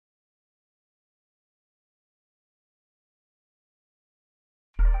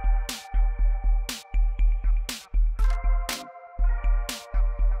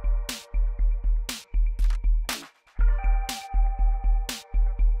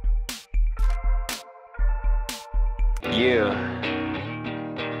You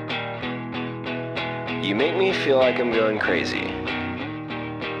make me feel like I'm going crazy.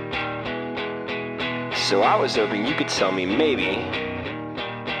 So I was hoping you could tell me maybe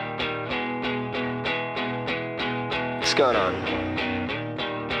what's going on.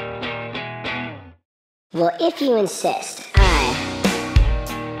 Well, if you insist, I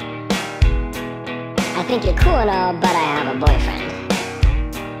think you're cool and all, but I have a boyfriend.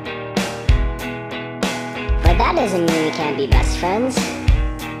 But that doesn't mean we can't be best friends.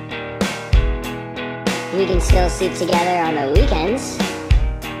 We can still sleep together on the weekends.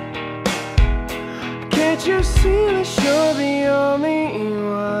 Can't you see that you're the only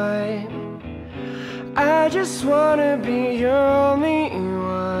one? I just wanna be your only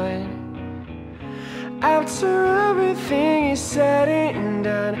one. After everything is said and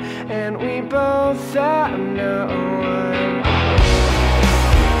done, and we both have no one.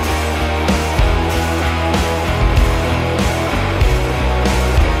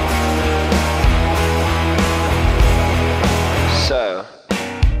 So,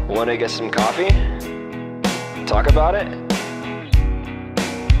 wanna get some coffee? Talk about it?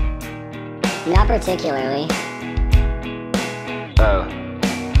 Not particularly. Oh.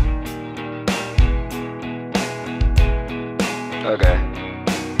 Okay.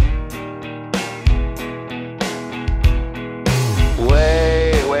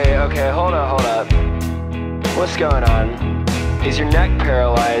 Wait, okay, hold up. What's going on? Is your neck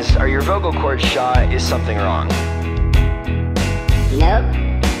paralyzed? Are your vocal cords shot? Is something wrong? Nope.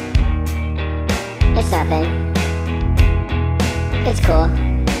 It's nothing. It's cool.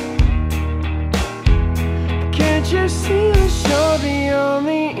 Can't you see that you're the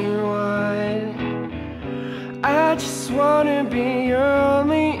only one? I just wanna be your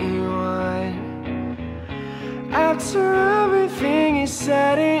only one. After everything is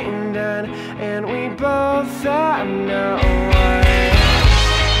said and done, and we both have no one.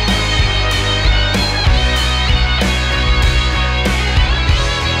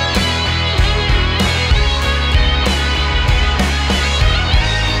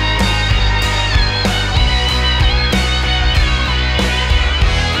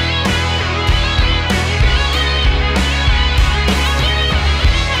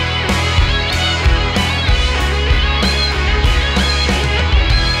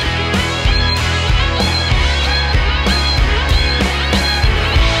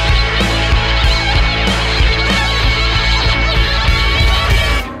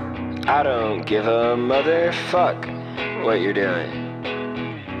 I don't give a motherfuck what you're doing.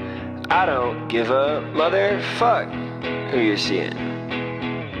 I don't give a motherfuck who you're seeing.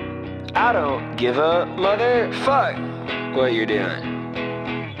 I don't give a motherfuck what you're doing.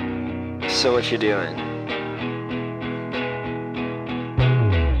 So what you doing?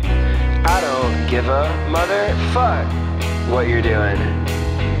 I don't give a motherfuck what you're doing.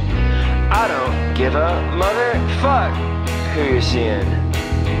 I don't give a motherfuck who you're seeing.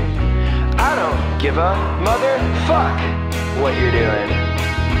 I don't give a motherfuck what you're doing.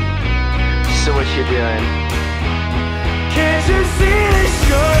 So what you doing? Can't you see that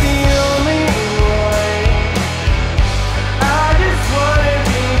you're the